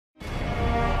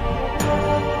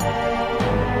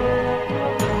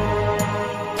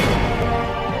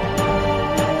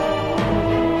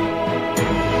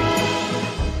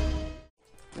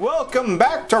Welcome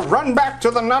back to Run Back to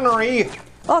the Nunnery.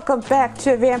 Welcome back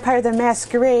to Vampire the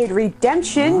Masquerade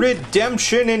Redemption.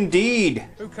 Redemption indeed.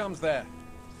 Who comes there?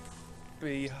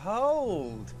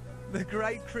 Behold, the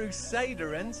great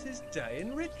crusader ends his day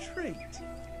in retreat.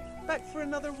 Back for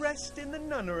another rest in the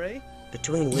nunnery?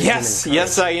 Between wisdom Yes, and courage,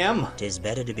 yes I am. 'tis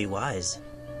better to be wise.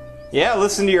 Yeah,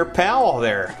 listen to your pal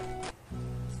there.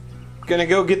 Gonna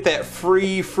go get that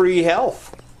free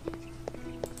health.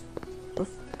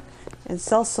 And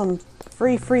sell some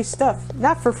free stuff.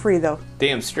 Not for free, though.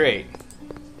 Damn straight.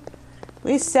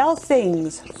 We sell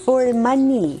things for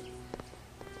money.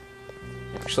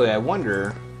 Actually, I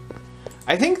wonder...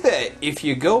 I think that if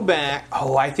you go back...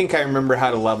 Oh, I think I remember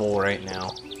how to level right now.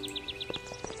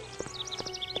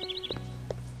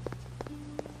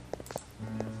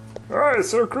 Hi,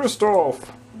 Sir Christof.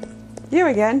 You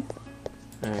again.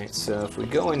 Alright, so if we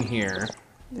go in here...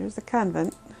 There's the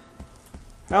convent.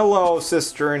 Hello,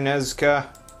 Sister Anezka'a.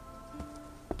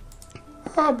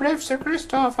 Oh, brave Sir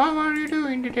Christof, how are you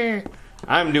doing today?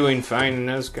 I'm doing fine,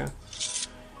 Anezka'a.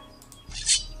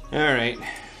 Alright,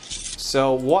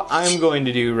 so what I'm going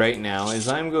to do right now is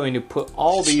I'm going to put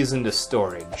all these into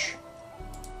storage.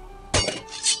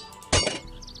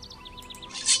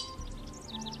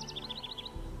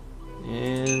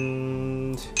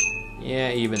 And...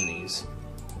 yeah, even these.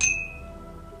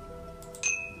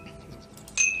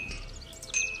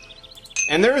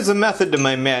 And there is a method to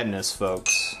my madness,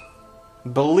 folks.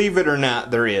 Believe it or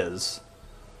not, there is.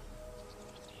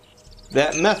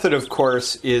 That method, of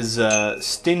course, is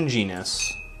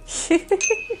stinginess.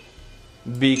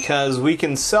 Because we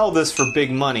can sell this for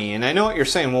big money. And I know what you're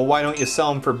saying, well, why don't you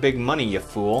sell them for big money, you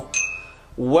fool?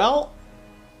 Well,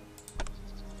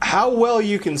 how well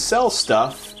you can sell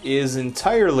stuff is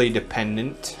entirely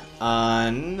dependent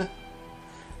on...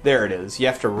 There it is, you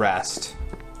have to rest.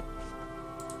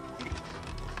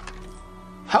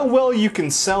 How well you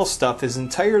can sell stuff is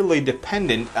entirely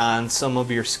dependent on some of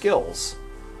your skills.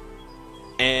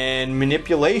 And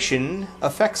manipulation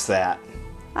affects that.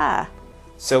 Ah.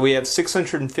 So we have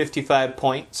 655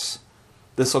 points.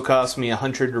 This will cost me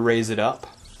 100 to raise it up.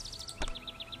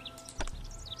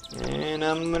 And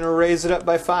I'm going to raise it up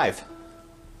by 5.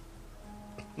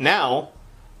 Now,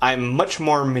 I'm much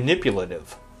more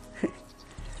manipulative.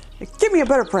 Give me a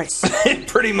better price.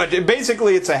 Pretty much.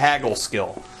 Basically, it's a haggle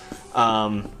skill.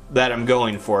 That I'm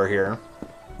going for here.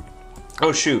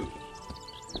 Oh shoot.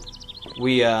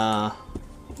 We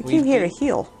came here to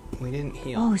heal. We didn't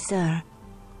heal. Oh, sir,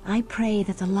 I pray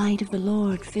that the light of the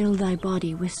Lord fill thy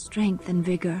body with strength and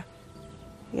vigor.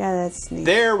 Yeah, that's neat.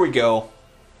 There we go.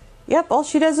 Yep, all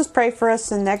she does is pray for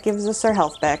us, and that gives us our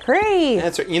health back. Hooray!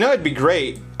 That's right. You know, it'd be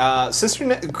great.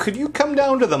 Sister, could you come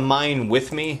down to the mine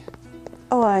with me?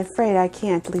 Oh, I'm afraid I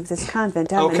can't leave this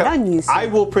convent. I'm a nun, you see. I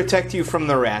will protect you from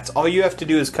the rats. All you have to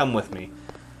do is come with me.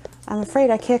 I'm afraid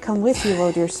I can't come with you,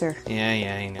 oh dear sir. Yeah,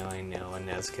 I know.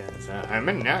 Anezka'a. I'm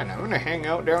a nun. I'm gonna hang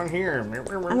out down here.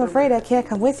 I'm afraid I can't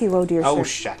come with you, oh dear sir. Oh,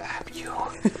 shut up, you.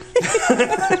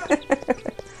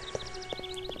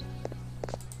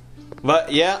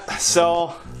 But yeah,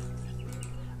 so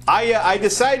I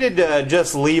decided to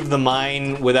just leave the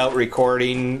mine without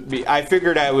recording. I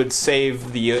figured I would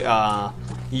save the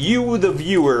you, the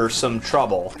viewer, some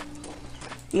trouble.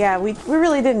 Yeah, we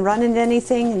really didn't run into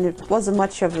anything, and it wasn't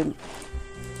much of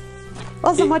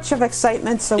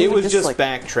excitement. So it we was just like,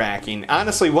 backtracking.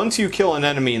 Honestly, once you kill an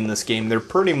enemy in this game, they're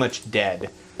pretty much dead.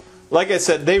 Like I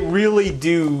said, they really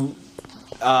do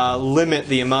limit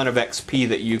the amount of XP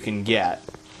that you can get.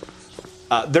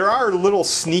 There are little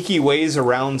sneaky ways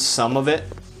around some of it,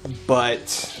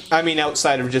 but I mean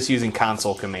outside of just using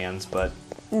console commands. But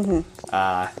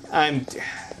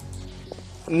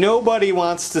nobody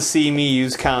wants to see me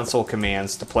use console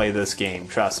commands to play this game.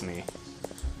 Trust me.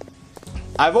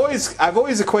 I've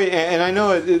always equated, and I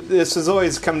know this has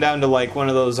always come down to like one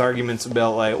of those arguments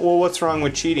about like, well, what's wrong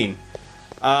with cheating?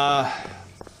 I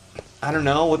don't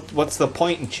know. What's the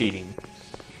point in cheating?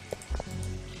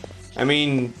 I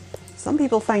mean. Some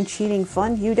people find cheating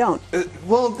fun, you don't.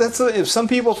 Well, if some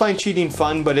people find cheating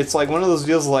fun, but it's like one of those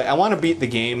deals like, I want to beat the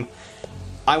game.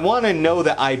 I want to know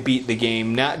that I beat the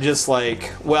game, not just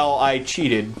like, well, I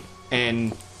cheated,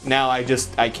 and now I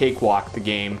cakewalk the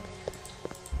game.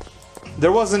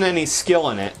 There wasn't any skill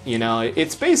in it, you know.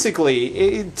 It's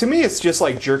basically, to me, it's just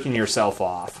like jerking yourself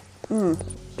off.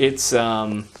 It's,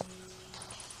 Oh,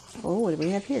 what do we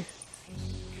have here?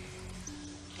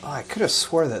 Oh, I could have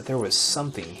swore that there was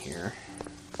something here.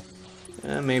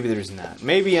 Maybe there's not.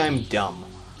 Maybe I'm dumb.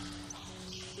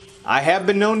 I have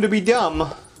been known to be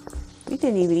dumb. We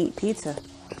didn't even eat pizza.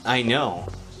 I know.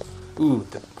 Ooh,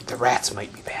 the rats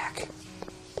might be back.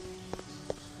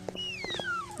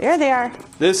 There they are.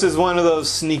 This is one of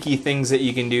those sneaky things that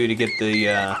you can do to get the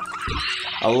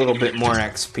a little bit more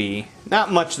XP.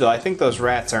 Not much though. I think those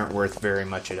rats aren't worth very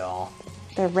much at all.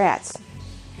 They're rats.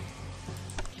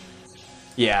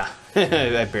 Yeah,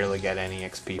 I barely got any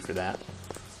XP for that.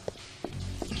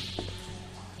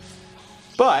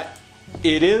 But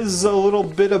it is a little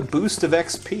bit of boost of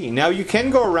XP. Now you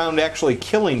can go around actually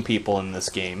killing people in this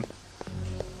game.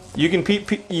 You can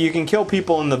kill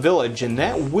people in the village, and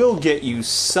that will get you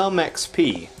some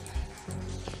XP.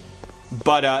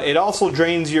 But it also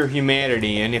drains your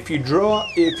humanity, and if you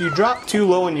drop too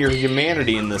low in your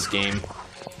humanity in this game,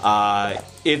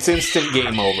 it's instant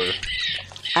game over.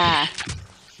 Ah.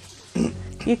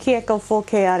 You can't go full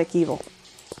chaotic evil.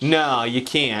 No, you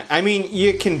can't. I mean,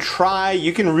 you can try.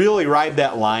 You can really ride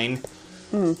that line.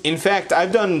 In fact,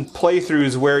 I've done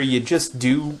playthroughs where you just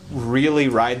do really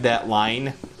ride that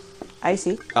line. I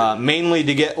see. Mainly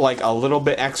to get like a little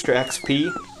bit extra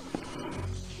XP.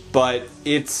 But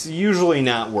it's usually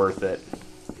not worth it.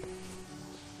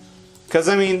 Because,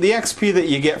 I mean, the XP that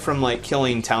you get from like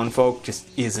killing townfolk just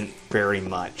isn't very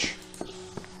much.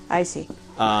 I see.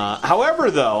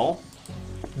 However, though,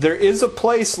 there is a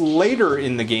place later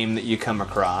in the game that you come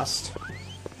across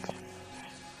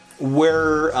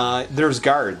where there's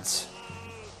guards.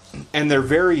 And they're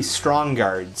very strong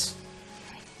guards.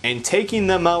 And taking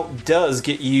them out does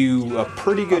get you a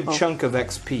pretty good chunk of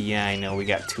XP. Yeah, I know, we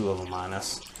got 2 of them on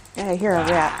us. Yeah, I hear a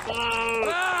rat.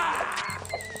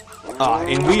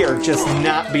 And we are just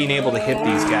not being able to hit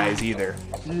these guys either.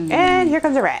 And here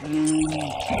comes a rat.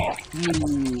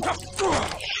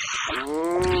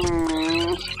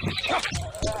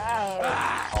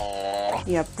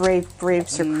 Yeah, brave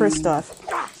Sir Christof.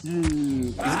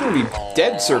 He's gonna be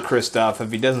dead, Sir Christof,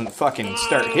 if he doesn't fucking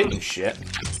start hitting shit.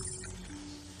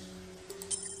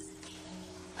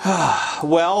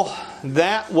 Well,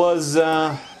 that was,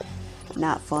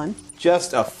 Not fun.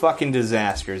 just a fucking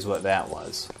disaster is what that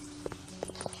was.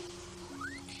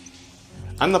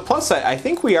 On the plus side, I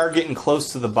think we are getting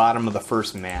close to the bottom of the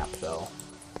first map, though.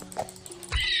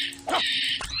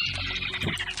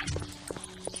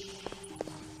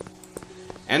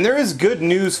 And there is good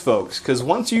news, folks, because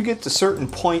once you get to certain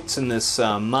points in this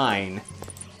mine,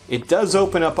 it does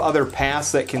open up other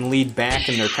paths that can lead back,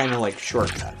 and they're kind of like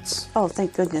shortcuts. Oh,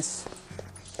 thank goodness.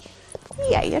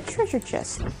 Yeah, you have treasure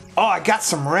chest. Oh, I got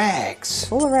some rags!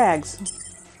 Full of rags.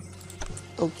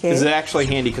 Okay. This is actually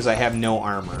handy because I have no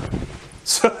armor.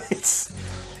 So it's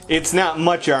not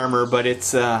much armor, but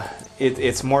it's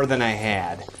more than I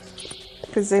had.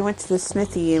 Because they went to the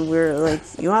smithy and we were like,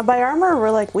 you want to buy armor?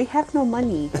 We're like, we have no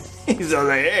money. He's all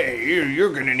like, hey,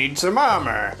 you're gonna need some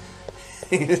armor.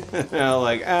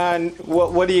 Like,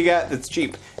 what do you got that's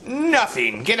cheap?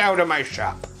 Nothing. Get out of my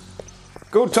shop.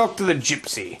 Go talk to the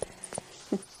gypsy.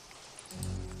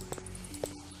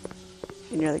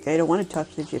 And you're like, I don't want to talk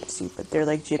to the gypsy, but they're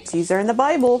like, gypsies are in the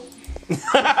Bible.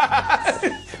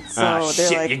 So they're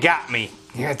shit, like, you got me.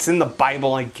 Yeah, it's in the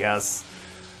Bible, I guess.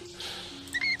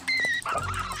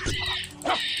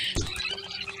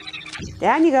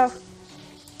 down you go.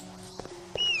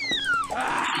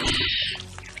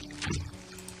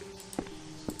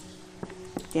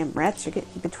 Damn rats are getting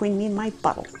between me and my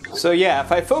bottle. So yeah,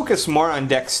 if I focus more on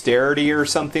dexterity or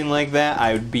something like that,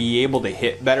 I would be able to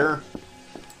hit better.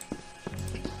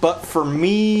 But for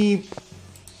me,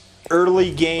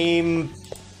 early game,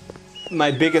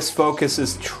 my biggest focus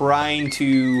is trying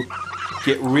to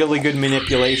get really good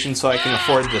manipulation so I can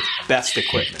afford the best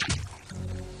equipment.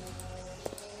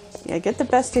 Yeah, get the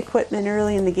best equipment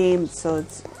early in the game so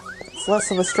it's less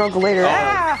of a struggle later.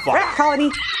 Oh, fuck. Rat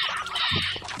colony!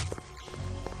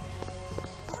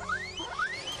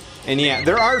 And yeah,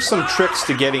 there are some tricks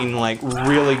to getting like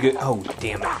really good... Oh,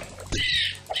 damn it.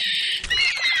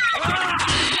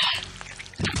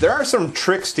 There are some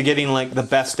tricks to getting like the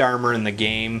best armor in the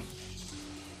game,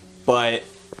 but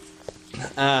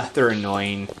they're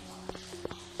annoying.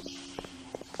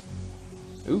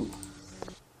 Ooh.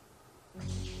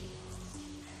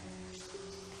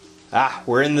 Ah,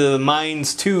 we're into the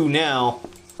mines too now.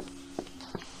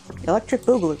 Electric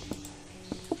boogaloo.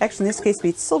 Actually, in this case,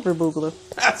 it's silver boogaloo.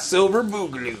 Silver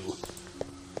boogaloo.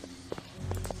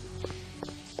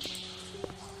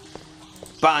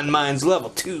 Bond mines level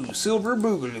 2, silver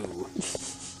boogaloo.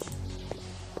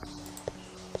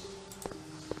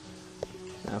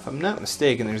 Now, if I'm not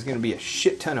mistaken, there's going to be a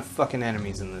shit ton of fucking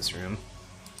enemies in this room.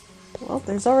 Well,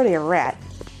 there's already a rat.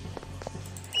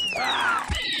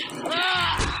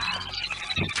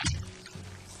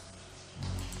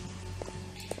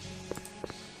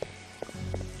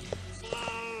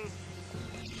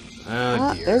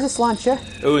 Oh dear. There's a slancha.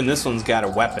 Oh, and this one's got a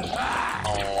weapon.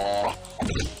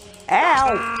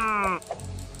 Ow!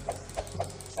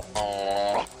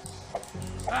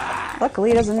 Luckily,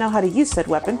 he doesn't know how to use said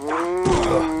weapon.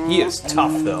 Ugh, he is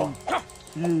tough, though.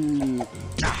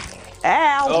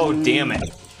 Ow! Oh, damn it.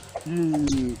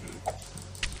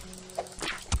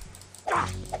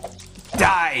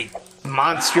 Die,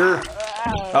 monster.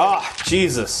 Oh,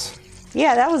 Jesus.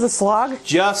 Yeah, that was a slog.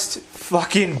 Just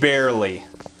fucking barely.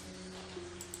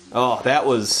 Oh, that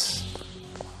was...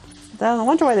 I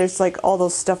wonder why there's like all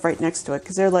those stuff right next to it,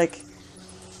 because they're like,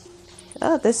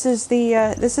 oh, this is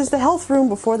the health room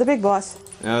before the big boss.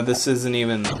 No, this isn't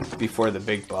even before the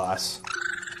big boss.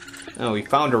 Oh, we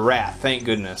found a rat, thank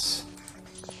goodness.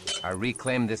 I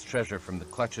reclaim this treasure from the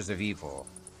clutches of evil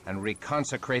and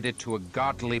reconsecrate it to a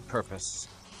godly purpose.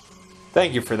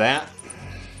 Thank you for that.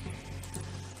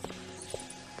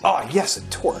 Oh, yes, a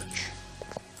torch.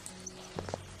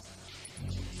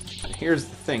 Here's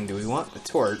the thing, do we want the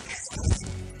torch?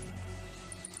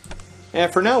 Yeah,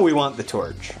 for now we want the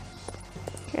torch.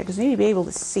 Yeah, because we need to be able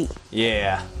to see.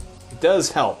 Yeah, it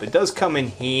does help. It does come in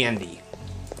handy.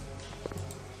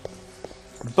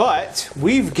 But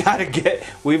we've got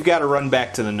to run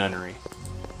back to the nunnery.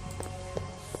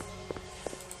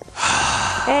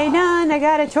 Hey, Nun, I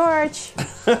got a torch.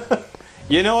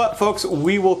 You know what, folks?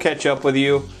 We will catch up with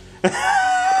you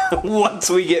once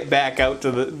we get back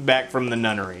from the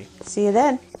nunnery. See you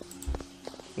then.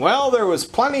 Well, there was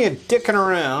plenty of dicking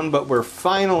around, but we're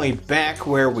finally back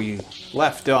where we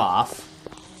left off.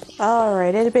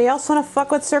 Alright, anybody else want to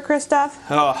fuck with Sir Christof?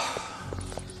 Oh,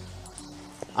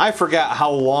 I forgot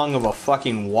how long of a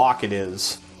fucking walk it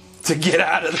is to get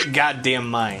out of the goddamn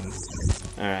mine.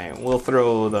 Alright, we'll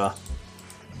throw the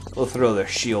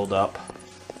shield up.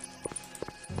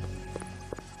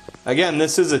 Again,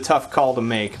 this is a tough call to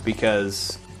make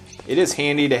because it is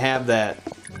handy to have that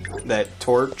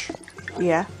torch.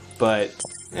 Yeah. But,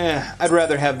 I'd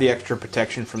rather have the extra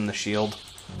protection from the shield.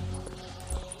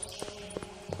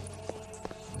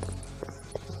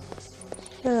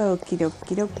 Okie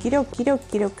dokie dokie dokie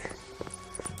dokie doke.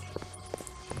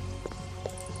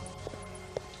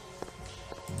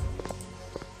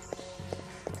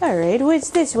 Alright, what's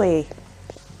this way?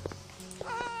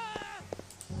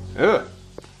 Ugh,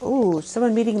 Ooh,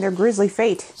 someone meeting their grisly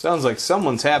fate. sounds like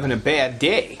someone's having a bad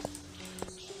day.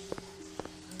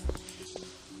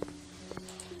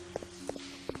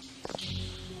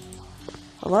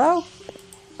 Hello?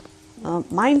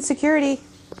 Mine security.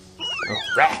 Oh,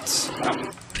 rats!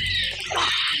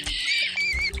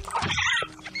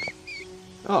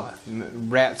 Oh,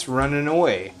 rats running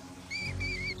away.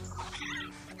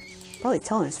 Probably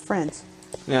telling his friends.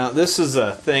 Now, this is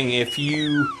a thing. If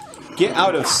you get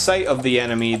out of sight of the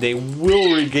enemy, they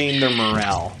will regain their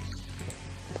morale.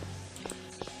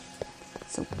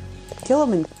 So, kill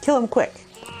him and kill him quick.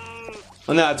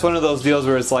 Well, no, it's one of those deals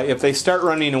where it's like, if they start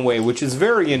running away, which is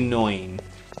very annoying,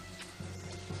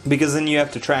 because then you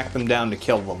have to track them down to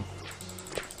kill them.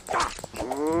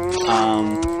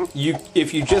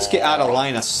 If you just get out of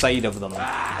line of sight of them,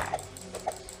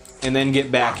 and then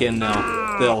get back in,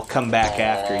 they'll come back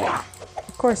after you.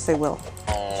 Of course they will.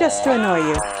 Just to annoy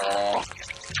you.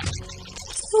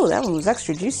 Ooh, that one was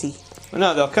extra juicy. Well,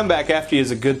 no, they'll come back after you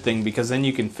is a good thing, because then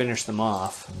you can finish them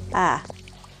off. Ah.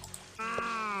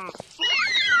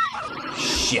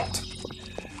 Shit.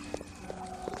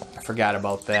 I forgot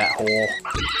about that hole.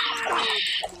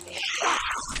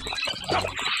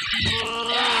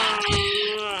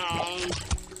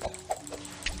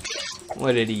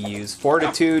 What did he use?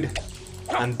 Fortitude?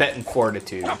 I'm betting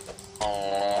Fortitude.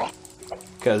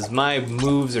 Because my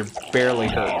moves are barely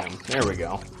hurting him. There we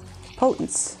go.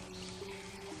 Potence.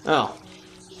 Oh.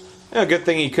 Yeah, good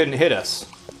thing he couldn't hit us.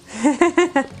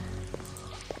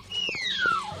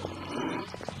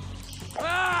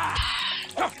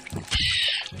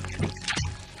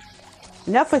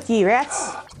 Enough with ye,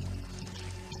 rats.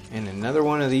 And another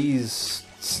one of these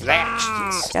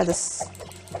slashes. Yeah, this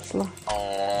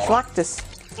Schlachtus.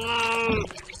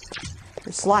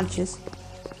 Or slaunches.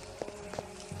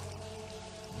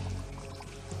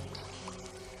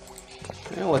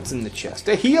 Well, what's in the chest?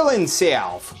 A healing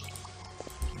salve.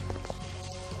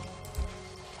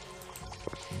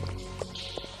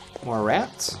 More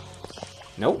rats?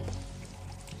 Nope.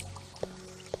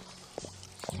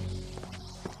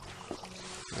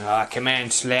 Ah, come on,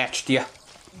 slashed ya.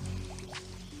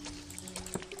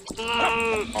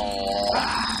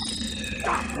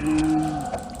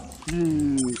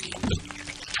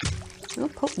 Oh,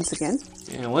 potence again.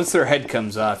 Yeah, once their head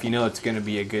comes off, you know it's gonna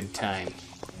be a good time.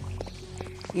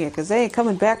 Yeah, because they ain't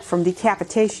coming back from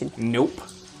decapitation. Nope.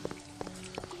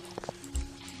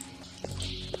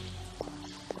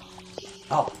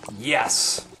 Oh,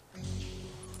 yes.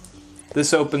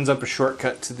 This opens up a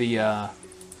shortcut to the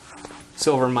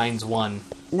Silver Mines 1.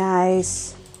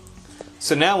 Nice.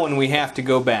 So now when we have to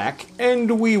go back,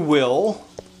 and we will,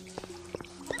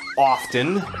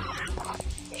 often.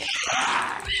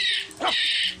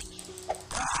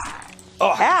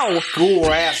 Oh, ow!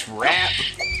 Ghoul ass rat.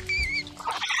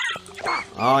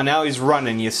 Oh, now he's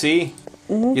running, you see?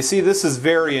 Mm-hmm. You see, this is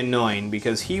very annoying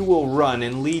because he will run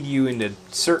and lead you into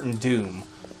certain doom.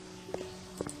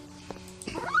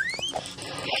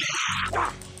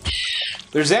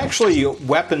 There's actually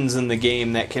weapons in the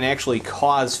game that can actually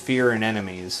cause fear in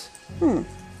enemies.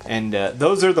 And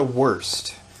those are the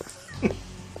worst.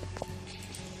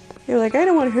 You're like, I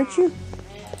don't want to hurt you.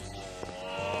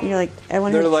 And you're like, I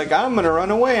want to. They're like, I'm gonna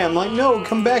run away. I'm like, no,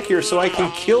 come back here so I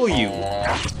can kill you.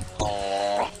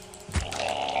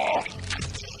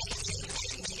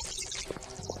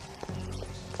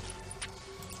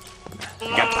 You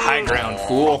got the high ground,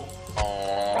 fool.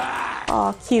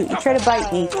 Oh, cute. You try to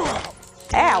bite me.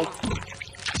 Ow!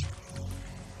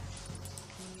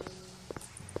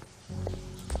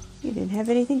 You didn't have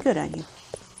anything good on you.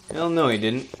 Hell no, he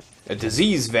didn't. A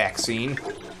disease vaccine.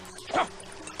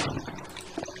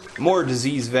 More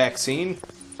disease vaccine.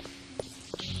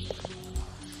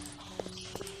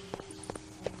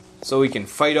 So we can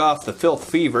fight off the filth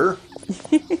fever.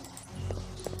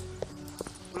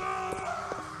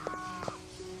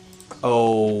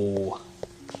 Oh.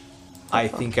 I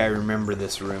think I remember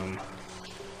this room.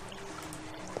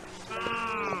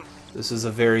 This is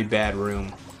a very bad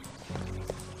room.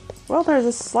 Well, there's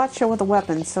a slot show with a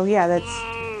weapon, so yeah, that's...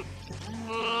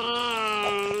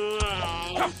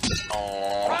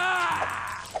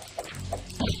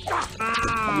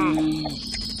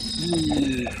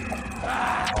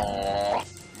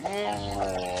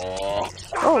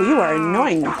 Oh, you are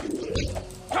annoying.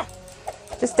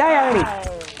 Just die already.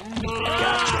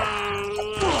 Gotcha.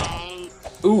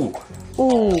 Ooh.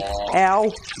 Ooh, ow.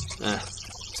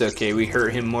 It's okay, we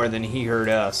hurt him more than he hurt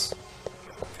us.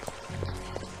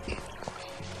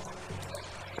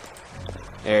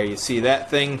 There, you see that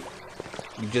thing?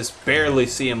 You just barely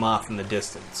see him off in the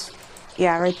distance.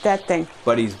 Yeah, right, that thing.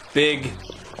 But he's big,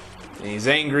 and he's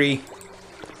angry,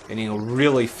 and he'll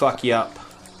really fuck you up.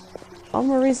 All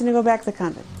more reason to go back to the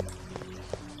convent.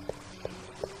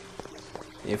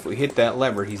 If we hit that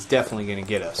lever, he's definitely gonna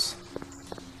get us.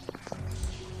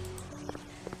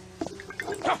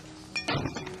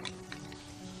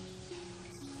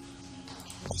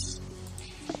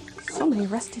 So many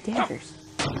rusty daggers.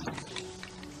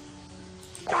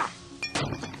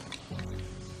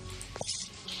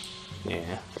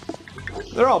 Yeah.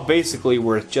 They're all basically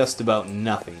worth just about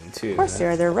nothing, too. Of course they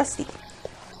are, they're rusty.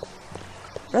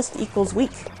 Rust equals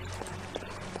weak.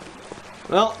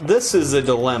 Well, this is a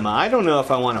dilemma. I don't know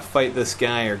if I want to fight this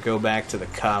guy or go back to the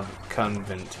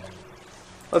convent.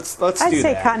 Let's do that. I'd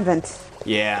say convent.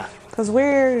 Yeah. Because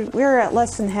we're at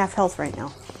less than half health right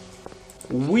now.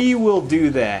 We will do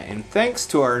that, and thanks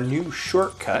to our new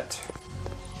shortcut,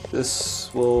 this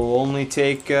will only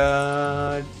take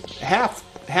half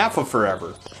of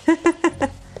forever.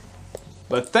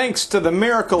 But thanks to the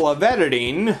miracle of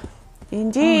editing...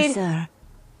 Indeed. Oh, sir,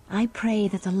 I pray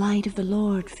that the light of the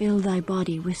Lord fill thy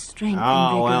body with strength and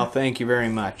Oh, vigor. well, thank you very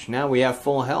much. Now we have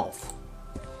full health.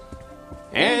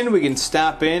 And we can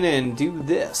stop in and do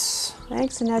this.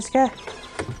 Thanks, Anezka'a.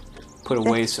 Put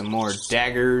away some more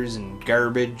daggers and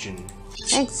garbage and...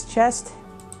 Thanks, chest.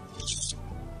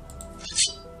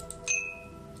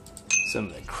 some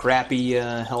of the crappy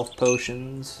health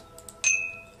potions.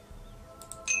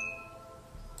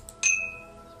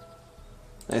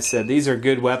 Like I said, these are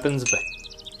good weapons, but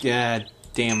god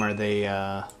damn are they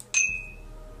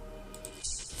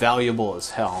valuable as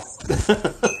hell.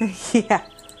 Yeah.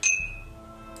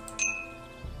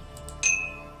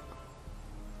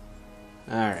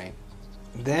 Alright.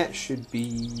 That should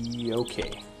be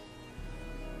okay.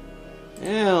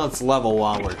 Yeah, let's level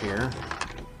while we're here.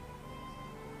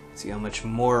 See how much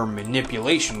more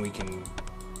manipulation we can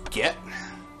get.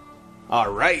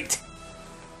 Alright.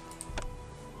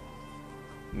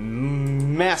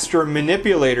 Master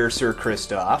Manipulator, Sir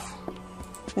Christof.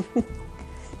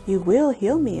 You will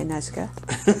heal me,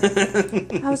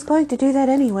 Anezka'a. I was going to do that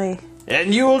anyway.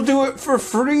 And you will do it for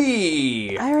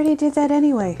free! I already did that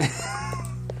anyway.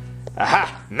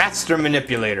 Aha! Master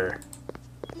Manipulator!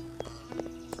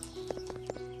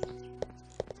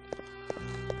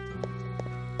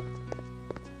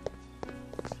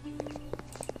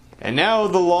 And now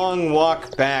the long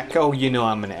walk back. Oh, you know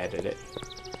I'm gonna edit it.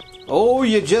 Oh,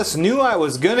 you just knew I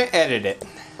was gonna edit it.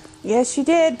 Yes, you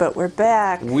did, but we're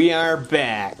back. We are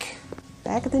back.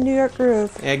 Back in the New York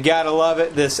groove. I gotta love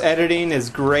it. This editing is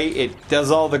great. It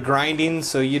does all the grinding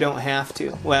so you don't have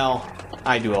to. Well,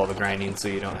 I do all the grinding so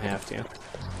you don't have to.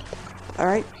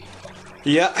 Alright.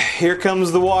 Yeah, here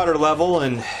comes the water level,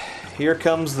 and here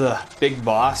comes the big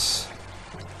boss.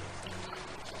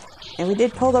 And we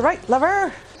did pull the right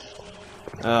lever.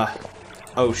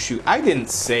 Oh shoot, I didn't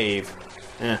save.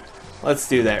 Let's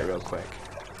do that real quick.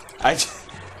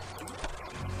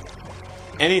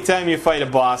 Anytime you fight a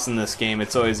boss in this game,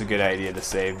 it's always a good idea to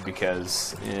save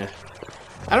because,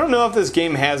 I don't know if this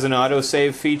game has an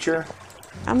autosave feature.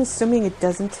 I'm assuming it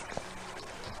doesn't.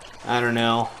 I don't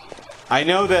know. I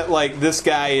know that, like, this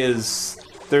guy is...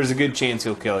 There's a good chance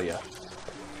he'll kill you.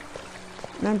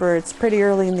 Remember, it's pretty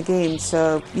early in the game,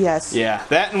 so yes. Yeah,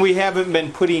 that and we haven't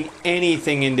been putting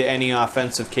anything into any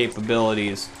offensive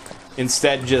capabilities.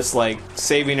 Instead, just, like,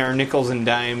 saving our nickels and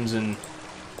dimes and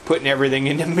putting everything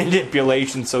into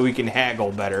manipulation so we can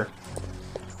haggle better.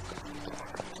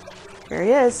 Here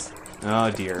he is.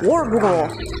 Oh, dear. War Ghoul.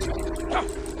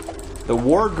 The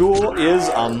War Ghoul is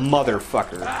a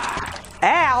motherfucker.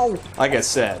 Ow! Like I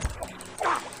said.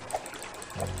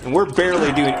 And we're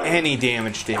barely doing any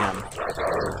damage to him.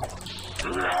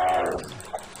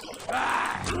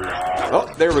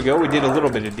 Oh, there we go. We did a little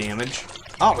bit of damage.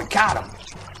 Oh, we got him.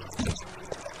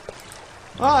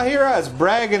 Oh, here I was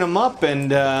bragging him up,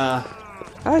 and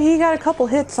Oh, he got a couple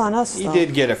hits on us, he though.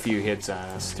 did get a few hits on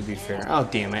us, to be fair. Oh,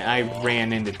 damn it. I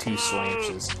ran into two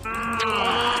slanches.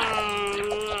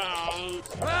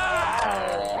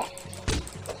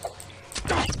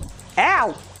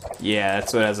 Ow! Yeah,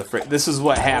 that's what I was afraid. This is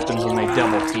what happens when they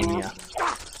double team you.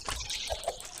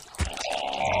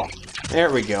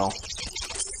 There we go.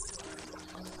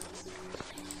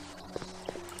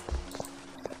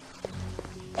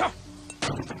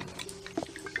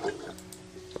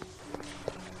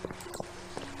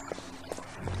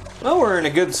 Well, we're in a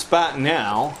good spot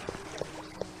now.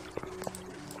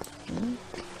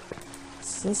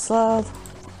 This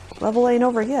level ain't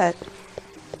over yet.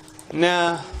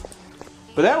 Nah.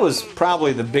 But that was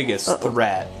probably the biggest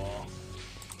threat.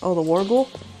 Oh, the War Ghoul?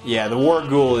 Yeah, the War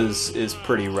Ghoul is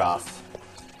pretty rough.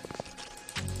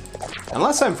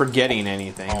 Unless I'm forgetting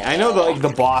anything. I know the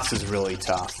boss is really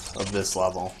tough of this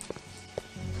level.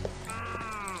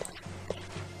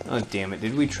 Oh, damn it.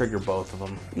 Did we trigger both of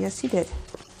them? Yes, he did.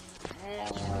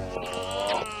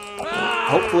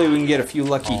 Hopefully we can get a few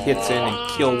lucky hits in and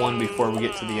kill one before we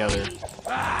get to the other.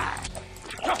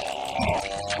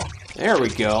 There we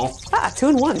go. Ah, 2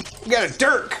 and 1. We got a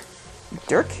Dirk!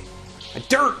 Dirk? A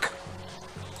Dirk!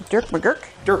 Dirk McGurk?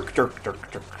 Dirk.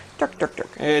 Dirk.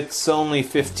 It's only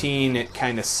 15, it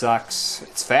kind of sucks.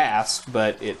 It's fast,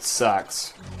 but it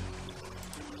sucks.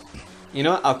 You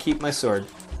know what? I'll keep my sword.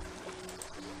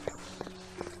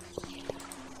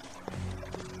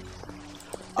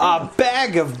 A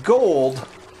bag of gold?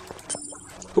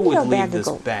 Who would leave this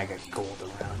bag of gold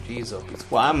around? Jeez,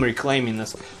 well, I'm reclaiming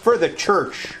this. For the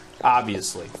church,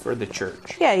 obviously. For the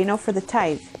church. Yeah, you know, for the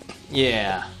tithe.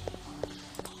 Yeah.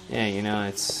 Yeah, you know,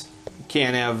 it's...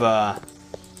 Can't have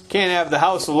the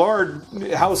house of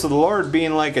the Lord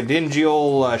being like a dingy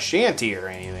old shanty or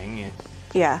anything.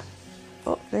 Yeah.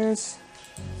 Oh, there's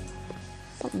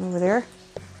something over there.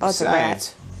 Oh, it's a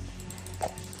rat.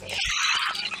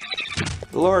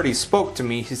 The Lord, he spoke to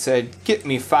me. He said, get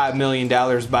me $5 million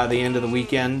by the end of the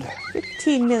weekend.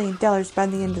 $15 million by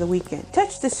the end of the weekend.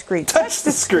 Touch the screen. Touch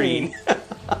the screen.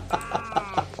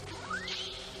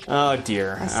 Oh,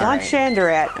 dear. I saw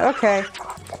Shandarat. Okay.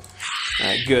 All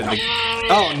right, good.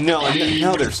 Oh, no,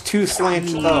 there's 2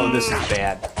 slants. Oh, this is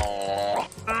bad.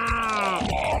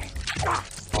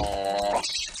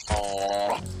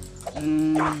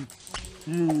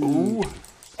 Ooh.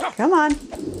 Come on.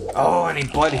 Oh, and he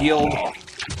blood healed.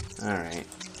 Alright.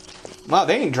 Wow,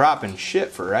 they ain't dropping shit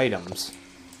for items.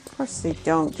 Of course they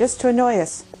don't. Just to annoy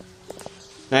us.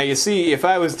 Now, you see, if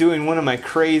I was doing one of my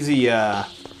crazy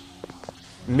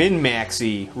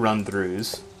min-maxy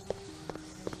run-throughs,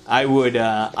 I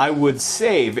would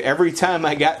save every time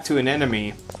I got to an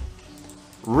enemy,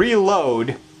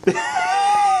 reload,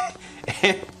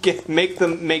 and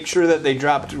make sure that they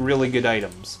dropped really good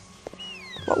items.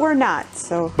 But we're not,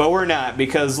 so... But we're not,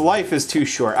 because life is too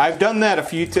short. I've done that a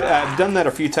few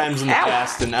times in the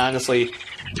past, and honestly,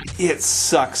 it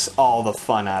sucks all the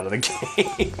fun out of the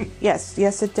game. Yes,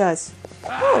 it does.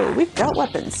 Oh, we've got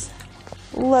weapons.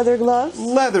 Leather gloves.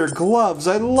 Leather gloves.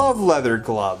 I love leather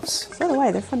gloves. So do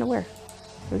I. They're fun to wear.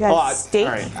 We got steak.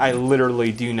 All right. I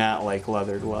literally do not like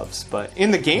leather gloves, but in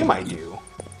the game I do.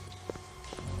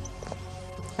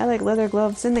 I like leather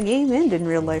gloves in the game and in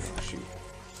real life. Shoot.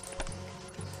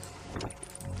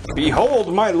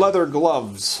 Behold my leather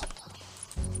gloves.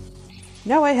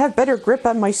 Now I have better grip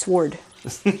on my sword.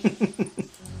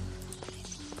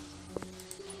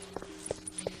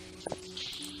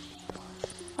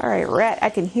 Alright, rat, I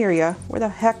can hear ya. Where the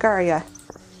heck are ya?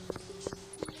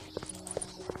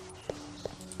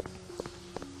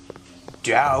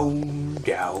 Down,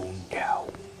 down,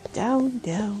 down. Down,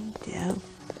 down, down.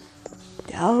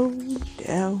 Down,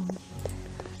 down.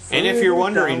 And if you're Further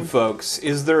wondering, down. folks,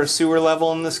 is there a sewer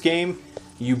level in this game?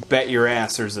 You bet your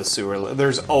ass there's a sewer level.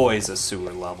 There's always a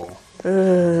sewer level.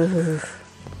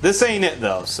 This ain't it,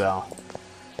 though, so...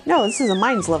 No, this is a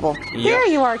mines level. There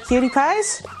you are, cutie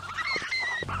pies.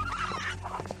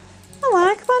 Come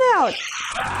on, come on out.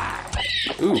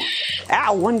 Ooh.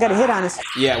 Ow, one got a hit on us.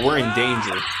 Yeah, we're in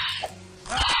danger.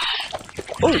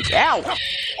 Ooh, ow.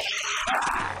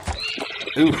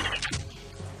 Ooh.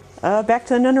 Back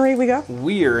to the nunnery we go.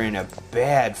 We're in a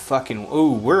bad fucking...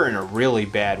 Ooh, we're in a really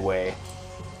bad way.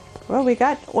 Well, we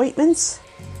got ointments.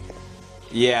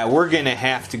 Yeah, we're gonna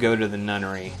have to go to the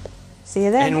nunnery. See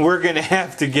you then. And we're gonna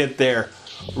have to get there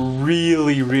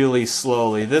really, really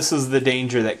slowly. This is the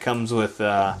danger that comes with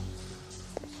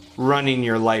running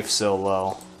your life so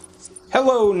low.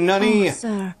 Hello, Nunny. Oh,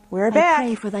 sir, We're I back.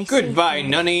 pray for thy Goodbye,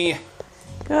 safety. Nunny.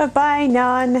 Goodbye,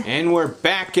 nun. And we're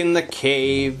back in the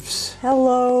caves.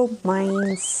 Hello,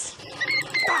 mines.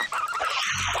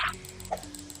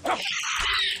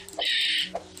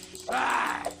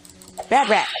 Bad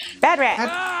rat. Bad rat.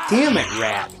 God damn it,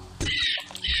 rat.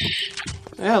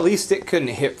 Well, at least it couldn't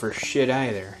hit for shit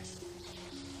either.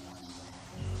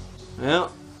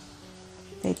 Well,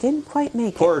 They didn't quite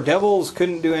make it. poor devils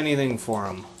couldn't do anything for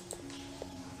them.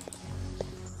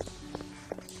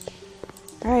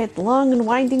 Alright, long and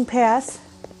winding path.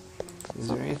 Is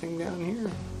there anything down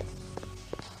here?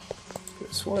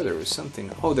 I swore there was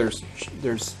something. Oh, there's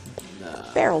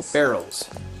Barrels. barrels.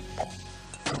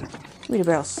 Give me the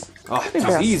barrels. Oh, Big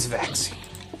barrels. disease vaccine.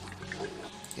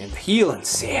 And healing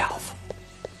salve.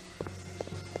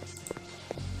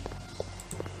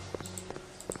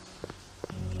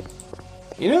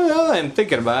 You know, now that I'm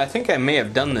thinking about it, I think I may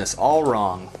have done this all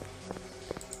wrong.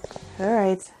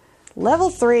 Alright. Level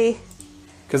 3.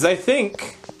 Because I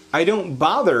think I don't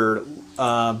bother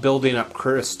building up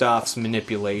Christof's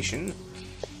manipulation.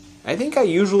 I think I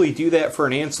usually do that for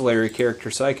an ancillary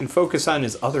character so I can focus on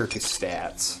his other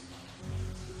stats.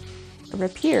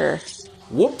 Rapier.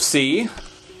 Whoopsie.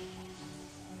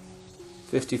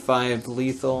 55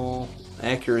 lethal.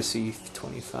 Accuracy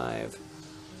 25.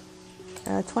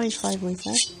 25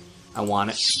 lethal. I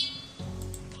want it.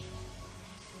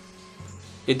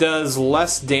 It does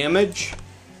less damage,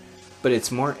 but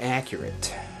it's more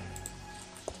accurate.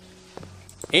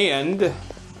 And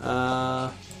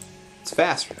it's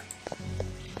faster.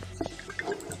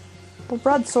 Well,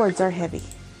 broadswords are heavy,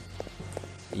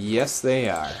 Yes, they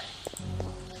are.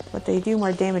 but they do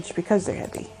more damage because they're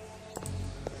heavy.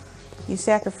 You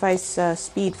sacrifice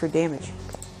speed for damage.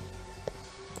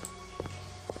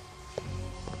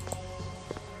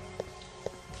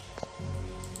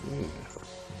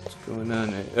 What's going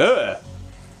on there? Ugh!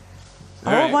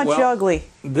 A whole bunch of ugly.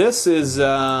 This is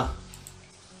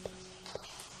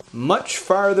much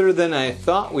farther than I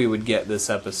thought we would get this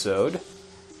episode.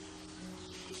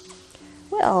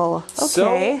 Well, okay.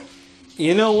 So,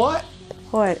 you know what?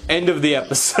 What? End of the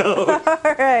episode.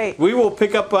 Alright. We will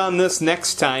pick up on this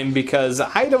next time because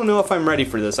I don't know if I'm ready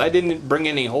for this. I didn't bring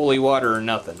any holy water or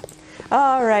nothing.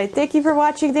 Alright. Thank you for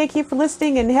watching. Thank you for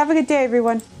listening. And have a good day,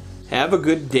 everyone. Have a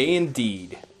good day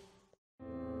indeed.